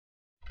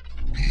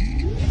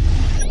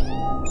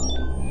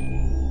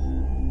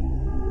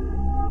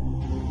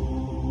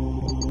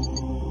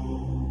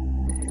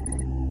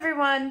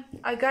everyone.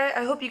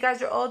 I hope you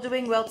guys are all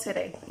doing well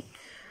today.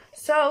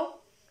 So,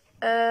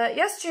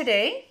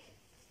 yesterday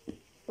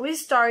we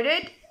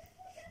started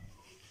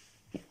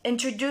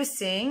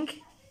introducing.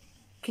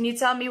 Can you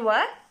tell me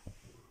what?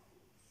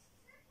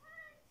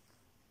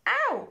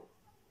 Ow.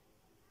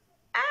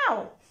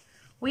 Ow.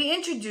 We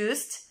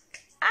introduced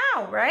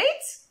ow, right?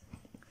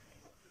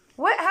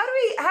 How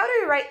do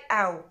we write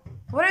ow?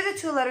 What are the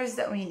two letters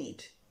that we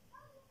need?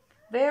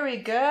 Very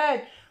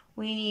good.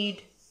 We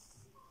need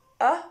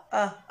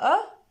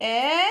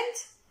and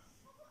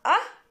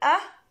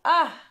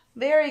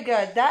very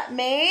good. That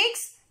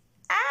makes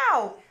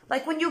ow.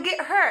 Like when you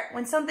get hurt,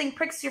 when something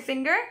pricks your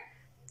finger.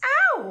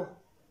 Ow.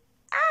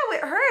 Ow,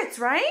 it hurts,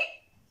 right?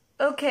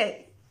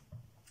 Okay.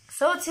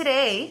 So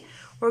today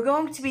we're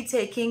going to be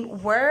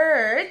taking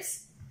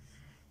words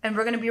and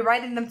we're going to be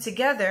writing them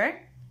together.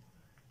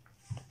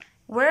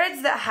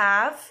 Words that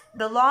have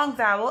the long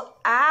vowel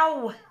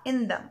ow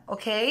in them,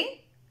 okay?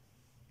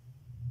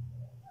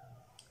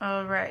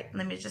 All right,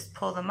 let me just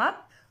pull them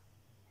up.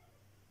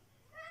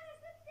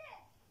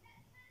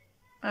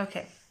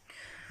 Okay,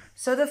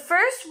 so the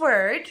first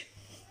word,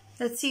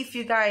 let's see if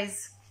you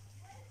guys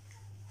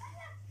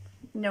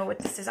know what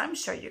this is. I'm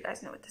sure you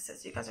guys know what this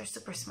is. You guys are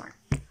super smart.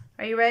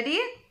 Are you ready?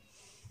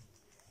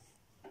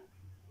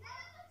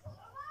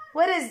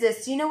 What is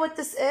this? Do you know what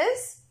this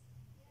is?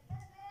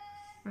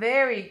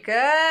 Very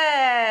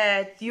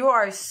good. You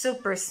are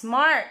super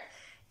smart.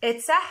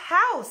 It's a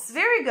house.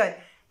 Very good.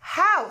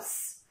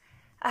 House.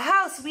 A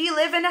house. We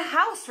live in a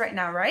house right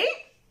now, right?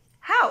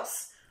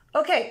 House.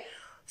 Okay.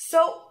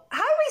 So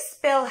how do we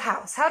spell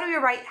house? How do we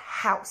write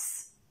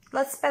house?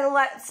 Let's spell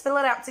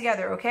it out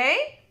together, okay?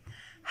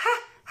 Ha,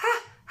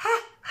 ha,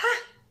 ha,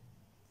 ha.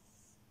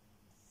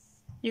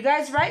 You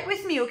guys write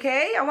with me,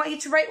 okay? I want you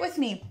to write with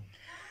me.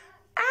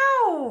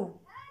 Ow.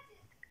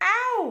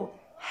 Ow.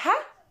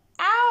 Ha.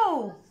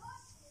 Ow.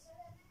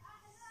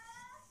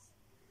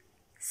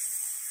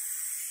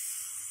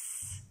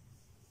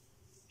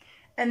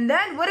 And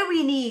then what do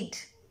we need?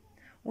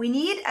 We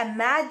need a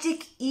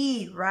magic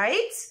E,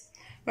 right?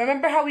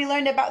 Remember how we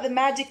learned about the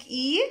magic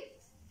E?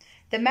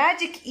 The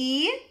magic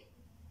E,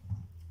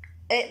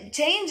 it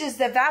changes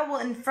the vowel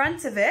in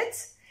front of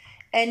it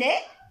and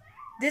it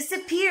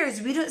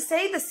disappears. We don't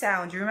say the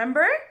sound, you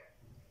remember?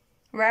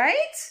 Right?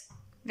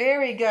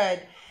 Very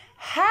good.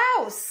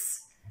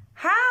 House.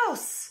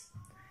 House.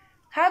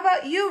 How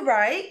about you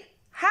write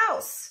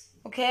house,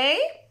 okay?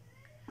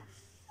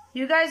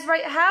 You guys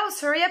write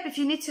house. Hurry up. If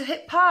you need to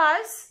hit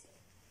pause,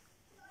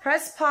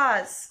 press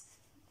pause,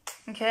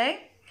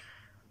 okay?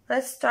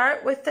 Let's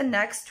start with the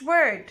next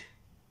word,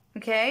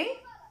 okay?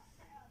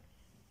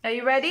 Are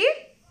you ready?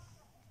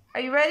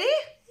 Are you ready?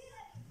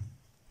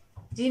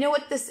 Do you know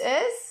what this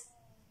is?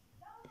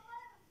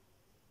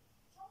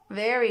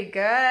 Very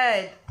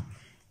good.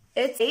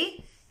 It's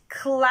a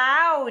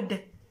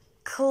cloud.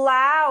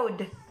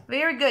 Cloud.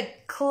 Very good.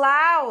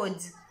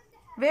 Cloud.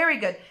 Very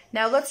good.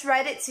 Now let's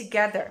write it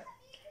together.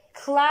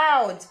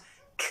 Cloud.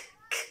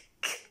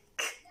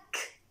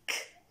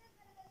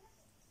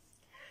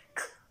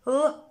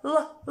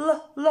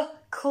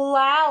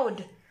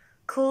 Cloud.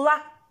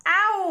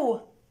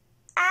 Ow.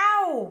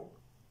 Ow.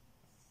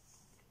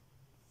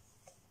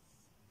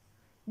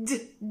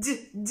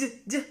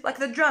 Like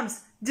the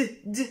drums.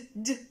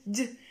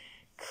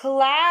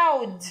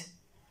 Cloud.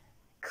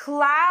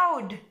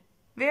 Cloud.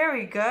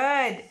 Very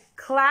good.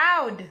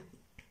 Cloud.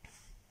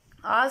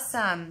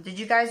 Awesome. Did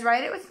you guys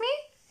write it with me?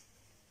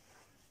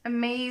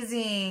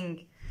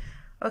 Amazing.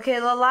 Okay,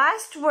 the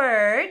last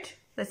word.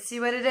 Let's see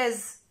what it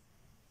is.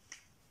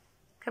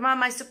 Come on,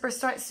 my super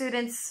smart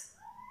students.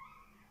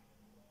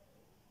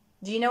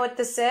 Do you know what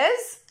this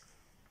is?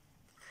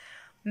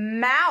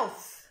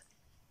 Mouth.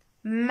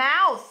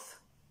 Mouth.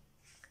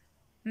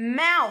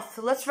 Mouth.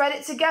 Let's write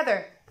it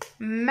together.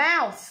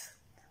 Mouth.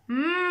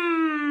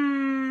 Mmm.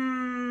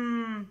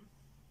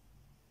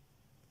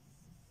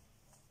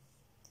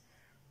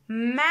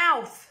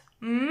 Mouth.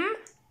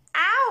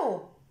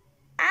 Ow.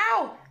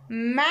 Ow.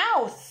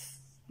 Mouth.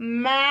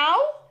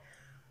 Mouth.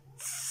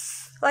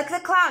 Like the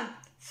clown.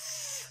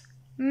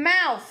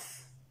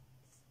 Mouth.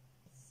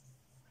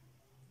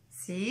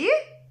 See?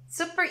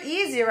 Super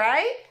easy,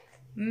 right?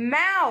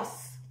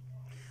 Mouth.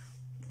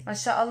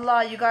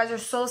 MashaAllah. You guys are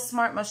so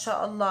smart.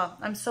 MashaAllah.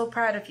 I'm so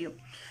proud of you.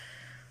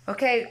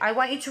 Okay, I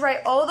want you to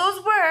write all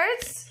those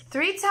words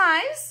 3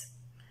 times.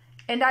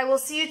 And I will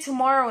see you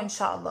tomorrow,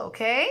 inshallah.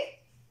 Okay?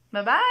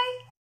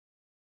 Bye-bye.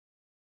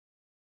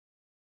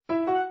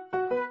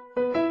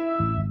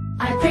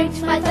 I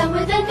pricked my thumb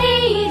with a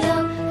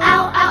needle.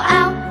 Ow, ow,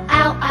 ow,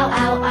 ow, ow,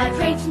 ow. I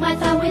pricked my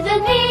thumb with a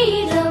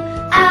needle.